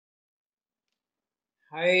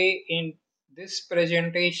Hi, in this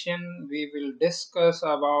presentation we will discuss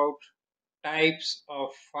about types of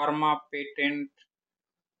pharma patent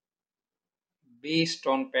based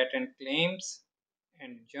on patent claims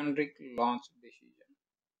and generic launch decision.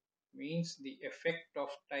 Means the effect of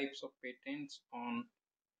types of patents on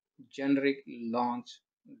generic launch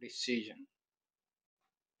decision.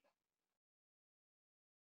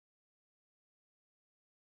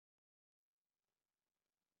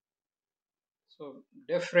 So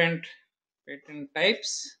different patent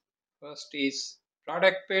types. First is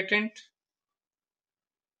product patent,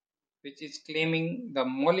 which is claiming the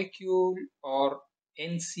molecule or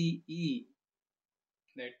NCE,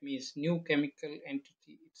 that means new chemical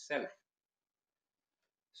entity itself.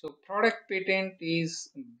 So product patent is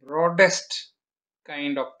broadest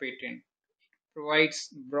kind of patent, provides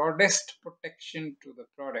broadest protection to the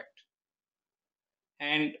product,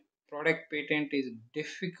 and product patent is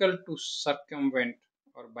difficult to circumvent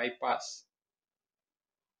or bypass.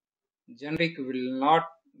 Generic will not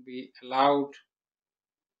be allowed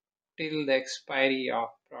till the expiry of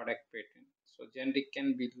product patent. So generic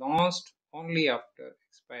can be launched only after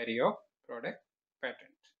expiry of product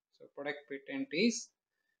patent. So product patent is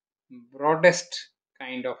broadest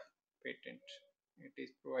kind of patent. It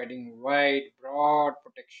is providing wide, broad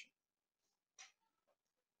protection.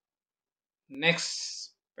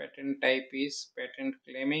 Next patent type is patent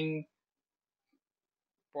claiming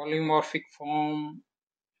polymorphic form,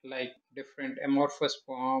 like different amorphous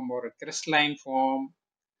form or a crystalline form,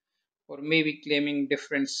 or maybe claiming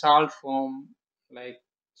different salt form like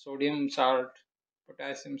sodium salt,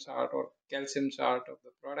 potassium salt, or calcium salt of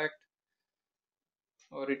the product,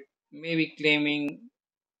 or it may be claiming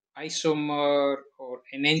isomer or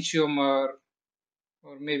enantiomer,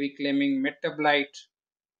 or maybe claiming metabolite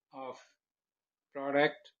of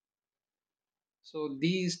product. So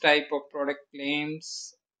these type of product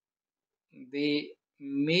claims, they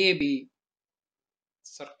may be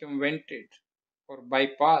circumvented or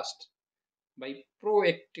bypassed by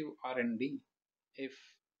proactive R&D. If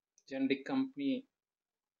generic company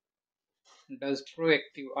does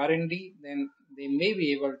proactive R&D, then they may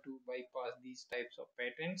be able to bypass these types of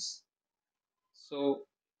patents. So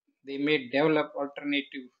they may develop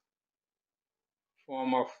alternative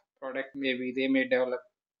form of product. Maybe they may develop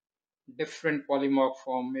different polymorph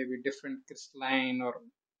form, maybe different crystalline or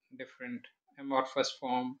different amorphous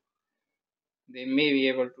form. They may be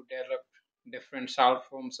able to develop different salt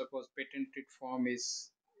form. Suppose patented form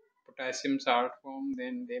is potassium salt form,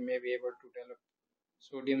 then they may be able to develop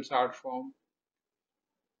sodium salt form.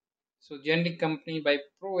 So generic company, by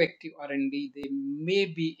proactive R&D, they may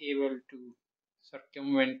be able to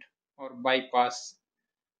circumvent or bypass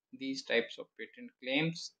these types of patent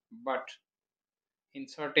claims, but in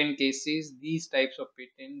certain cases these types of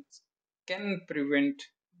patents can prevent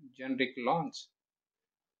generic launch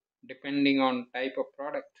depending on type of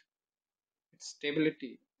product, its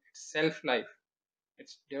stability, its shelf life,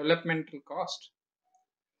 its developmental cost.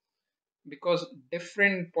 Because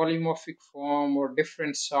different polymorphic form or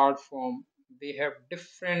different salt form, they have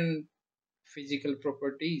different physical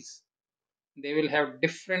properties, they will have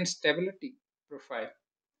different stability profile,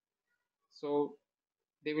 so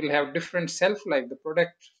they will have different shelf life. The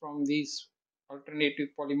product from these alternative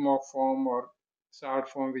polymorph form or salt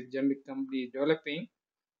form which generic company is developing,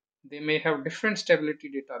 they may have different stability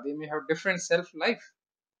data, they may have different shelf life.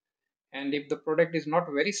 And if the product is not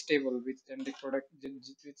very stable, which generic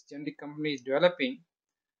company is developing,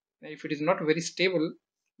 if it is not very stable,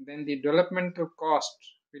 then the developmental cost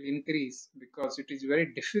will increase, because it is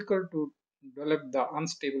very difficult to develop the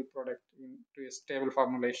unstable product into a stable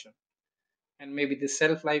formulation, and maybe the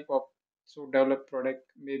shelf life of so developed product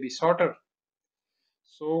may be shorter.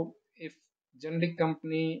 So if generic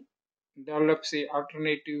company develops a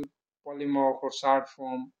alternative polymorph or salt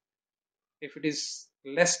form, if it is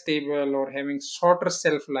less stable or having shorter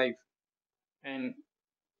shelf life, and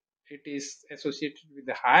it is associated with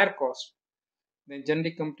the higher cost, then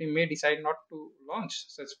generic company may decide not to launch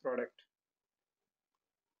such product.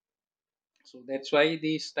 So that's why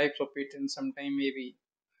these types of patents sometimes may be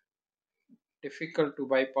difficult to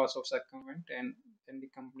bypass or circumvent, and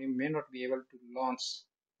generic company may not be able to launch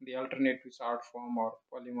the alternative art form or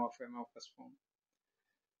polymorph amorphous form,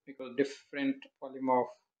 because different polymorph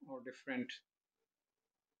or different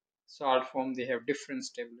salt form, they have different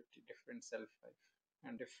stability, different shelf life,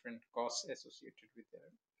 and different costs associated with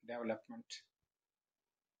their development.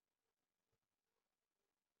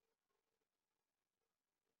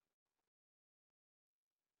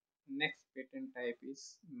 Next patent type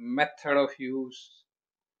is method of use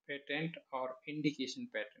patent or indication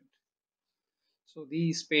patent. So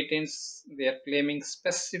these patents, they are claiming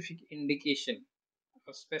specific indication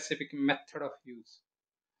or specific method of use.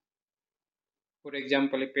 For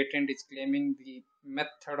example, a patent is claiming the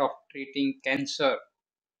method of treating cancer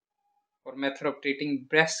or method of treating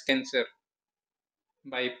breast cancer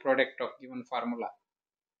by product of given formula.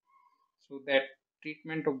 So that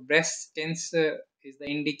treatment of breast cancer is the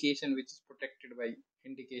indication which is protected by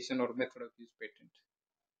indication or method of use patent.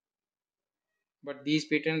 But these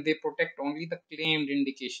patents, they protect only the claimed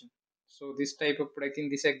indication. So this type of product, in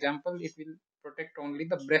this example, it will protect only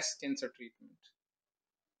the breast cancer treatment.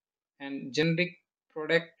 And generic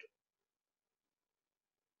product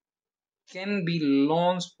can be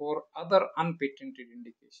launched for other unpatented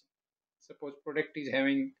indication. Suppose product is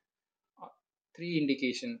having three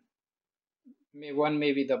indication. One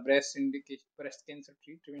may be the breast indication, breast cancer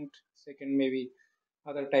treatment. Second may be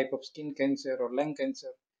other type of skin cancer or lung cancer.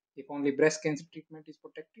 If only breast cancer treatment is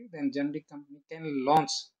protected, then generic company can launch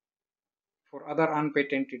for other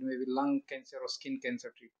unpatented, maybe lung cancer or skin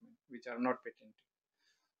cancer treatment, which are not patented.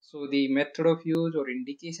 So the method of use or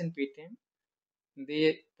indication patent,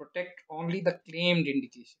 they protect only the claimed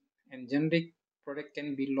indication, and generic product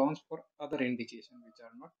can be launched for other indication which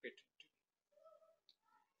are not patented.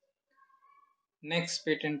 Next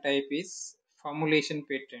patent type is formulation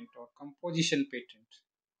patent or composition patent,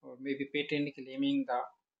 or maybe patent claiming the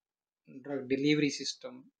drug delivery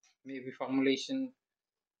system, maybe formulation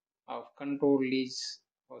of controlled release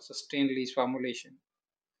or sustained release formulation.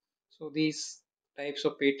 So these types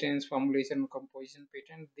of patents, formulation and composition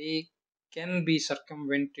patent, they can be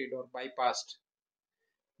circumvented or bypassed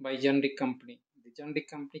by generic company. The generic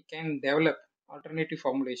company can develop alternative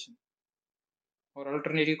formulation or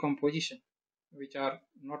alternative composition which are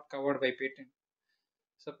not covered by patent.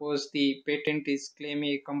 Suppose the patent is claiming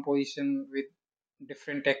a composition with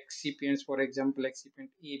different excipients, for example, excipient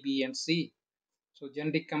A, B, and C. So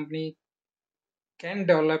generic company can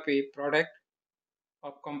develop a product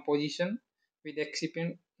of composition with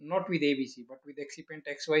excipient not with ABC but with excipient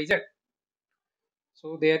XYZ.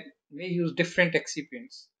 So they may use different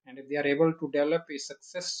excipients, and if they are able to develop a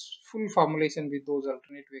successful formulation with those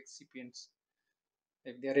alternative excipients,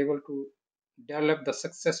 if they are able to develop the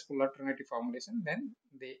successful alternative formulation, then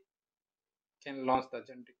they can launch the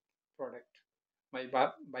generic product by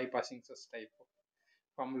bypassing such type of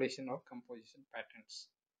formulation or composition patents.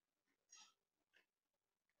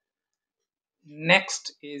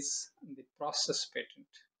 Next is the process patent.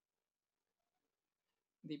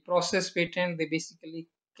 The process patent, they basically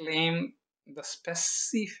claim the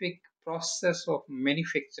specific process of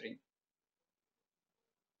manufacturing,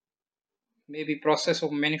 maybe process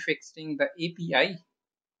of manufacturing the API,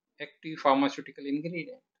 active pharmaceutical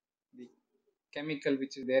ingredient, the chemical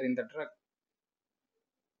which is there in the drug.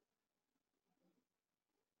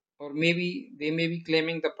 Or maybe they may be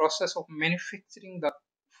claiming the process of manufacturing the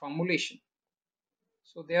formulation.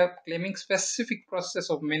 So they are claiming specific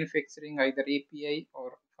process of manufacturing either API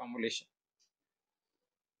or formulation.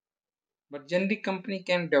 But generic company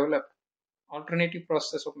can develop alternative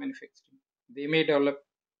process of manufacturing. They may develop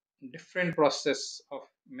different process of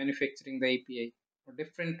manufacturing the API or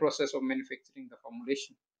different process of manufacturing the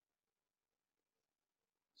formulation.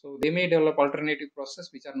 So they may develop alternative process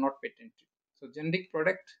which are not patented. So generic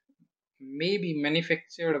product may be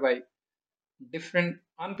manufactured by different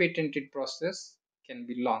unpatented process can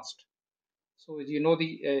be launched. So as you know,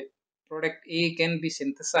 the product A can be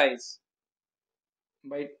synthesized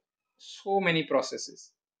by so many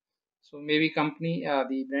processes. So maybe company,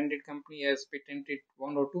 the branded company has patented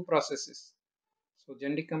one or two processes. So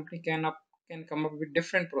generic company can come up with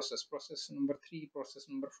different process number 3, process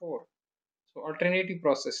number 4. So alternative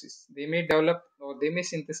processes, they may develop or they may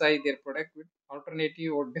synthesize their product with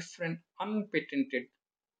alternative or different unpatented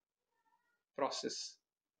process.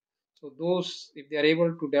 So those, if they are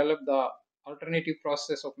able to develop the alternative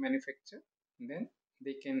process of manufacture, then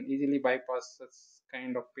they can easily bypass such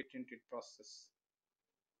kind of patented process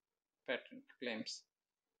patent claims,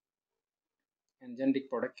 and generic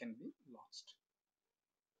product can be launched.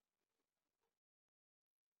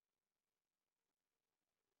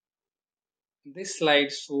 This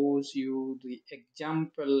slide shows you the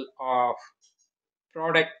example of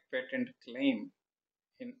product patent claim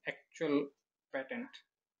in actual patent.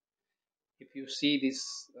 If you see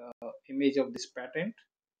this image of this patent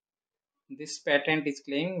is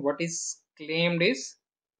claiming, what is claimed is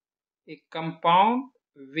a compound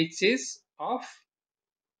which is of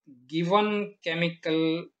given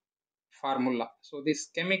chemical formula. So this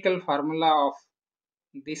chemical formula of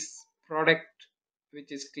this product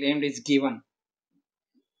which is claimed is given.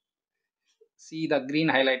 See the green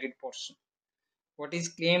highlighted portion. What is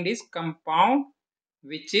claimed is compound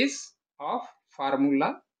which is of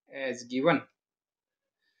formula as given.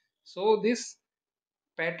 So this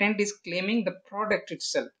patent is claiming the product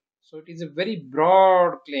itself. So it is a very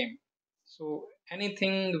broad claim. So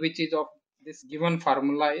anything which is of this given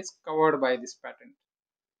formula is covered by this patent.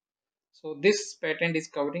 So this patent is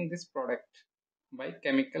covering this product by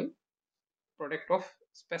chemical product of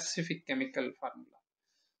specific chemical formula.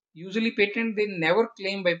 Usually patent they never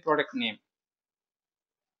claim by product name.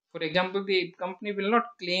 For example, the company will not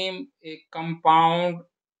claim a compound,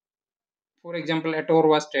 for example,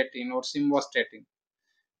 atorvastatin or simvastatin.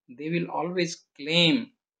 They will always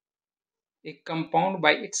claim a compound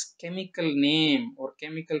by its chemical name or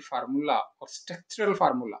chemical formula or structural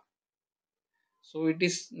formula. So it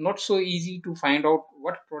is not so easy to find out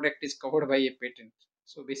what product is covered by a patent.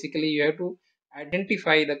 So basically you have to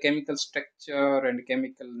identify the chemical structure and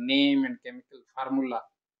chemical name and chemical formula,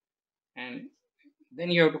 and then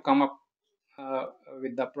you have to come up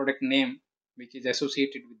with the product name which is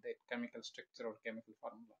associated with that chemical structure or chemical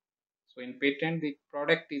formula. So in patent the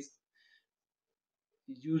product is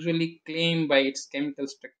usually claimed by its chemical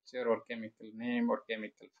structure or chemical name or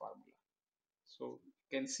chemical formula. So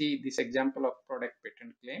you can see this example of product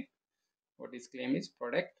patent claim. What is claimed is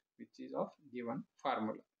product which is of given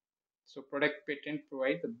formula. So product patent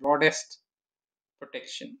provides the broadest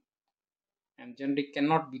protection, and generic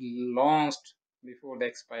cannot be launched before the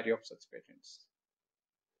expiry of such patents.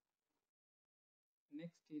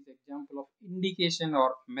 Next is example of indication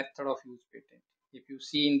or method of use patent. If you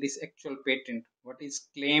see in this actual patent, what is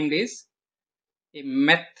claimed is a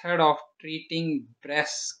method of treating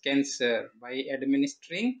breast cancer by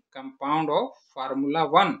administering compound of formula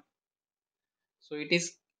 1. So it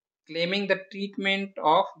is claiming the treatment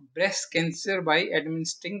of breast cancer by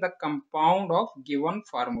administering the compound of given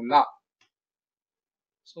formula.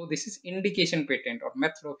 So this is indication patent or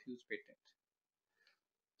method of use patent.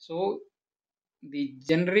 So the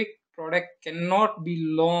generic product cannot be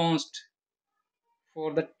launched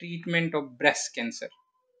for the treatment of breast cancer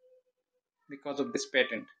because of this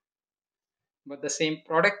patent. But the same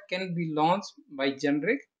product can be launched by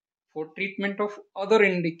generic for treatment of other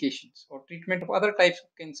indications or treatment of other types of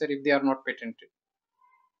cancer if they are not patented.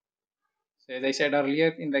 So as I said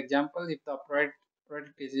earlier in the example, if the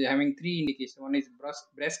product is having three indications, one is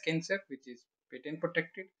breast cancer, which is patent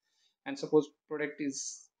protected, and suppose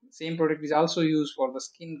same product is also used for the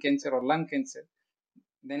skin cancer or lung cancer,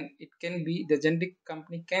 then it can be the generic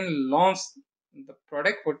company can launch the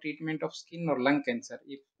product for treatment of skin or lung cancer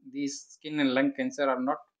if these skin and lung cancer are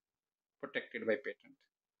not protected by patent.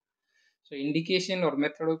 So indication or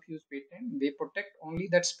method of use patent, they protect only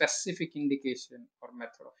that specific indication or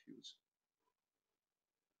method of use.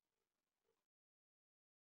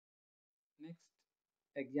 Next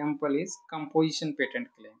example is composition patent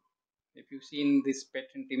claim. If you see in this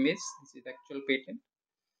patent image, this is actual patent.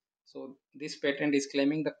 So this patent is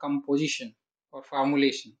claiming the composition or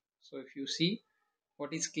formulation. So if you see,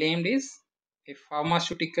 what is claimed is a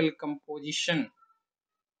pharmaceutical composition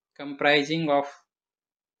comprising of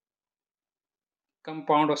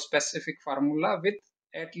compound of specific formula with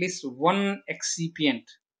at least one excipient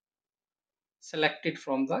selected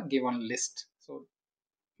from the given list. So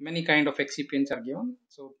many kind of excipients are given.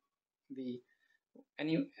 So the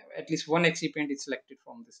at least one excipient is selected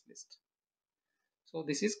from this list. So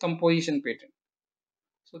this is composition patent.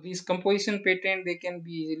 So these composition patent, they can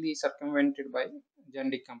be easily circumvented by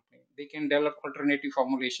generic company. They can develop alternative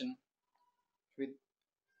formulation with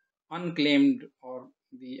unclaimed or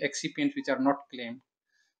the excipients which are not claimed.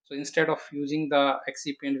 So instead of using the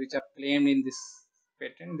excipient which are claimed in this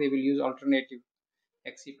patent, they will use alternative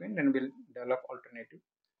excipient and will develop alternative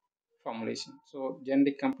formulation. So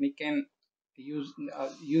generic company can use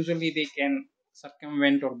usually they can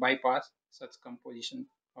circumvent or bypass such composition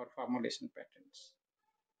or formulation patents.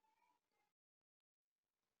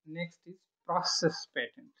 Next is process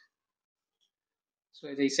patent. So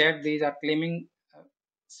as I said, these are claiming a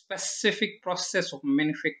specific process of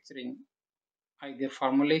manufacturing either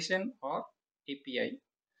formulation or API.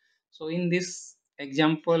 So in this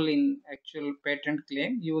example, in actual patent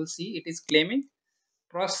claim, you will see it is claiming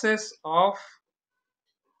process of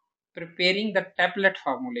preparing the tablet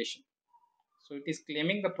formulation. So it is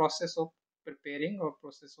claiming the process of preparing or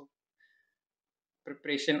process of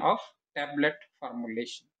preparation of tablet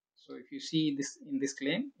formulation. So if you see this in this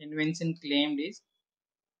claim, invention claimed is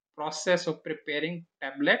process of preparing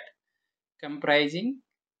tablet comprising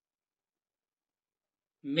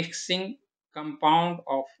mixing compound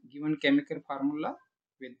of given chemical formula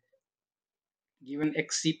with given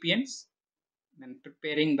excipients, then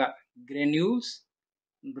preparing the granules,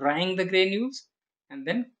 drying the granules, and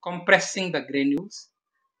then compressing the granules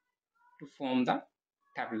to form the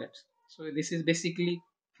tablets. So this is basically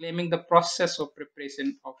claiming the process of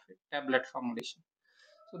preparation of a tablet formulation.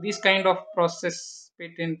 So this kind of process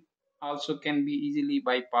patent also can be easily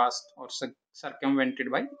bypassed or circumvented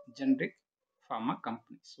by generic pharma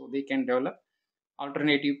companies. So they can develop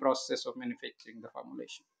alternative process of manufacturing the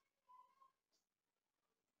formulation.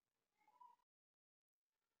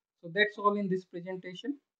 So that's all in this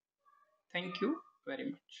presentation. Thank you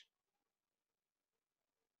very much.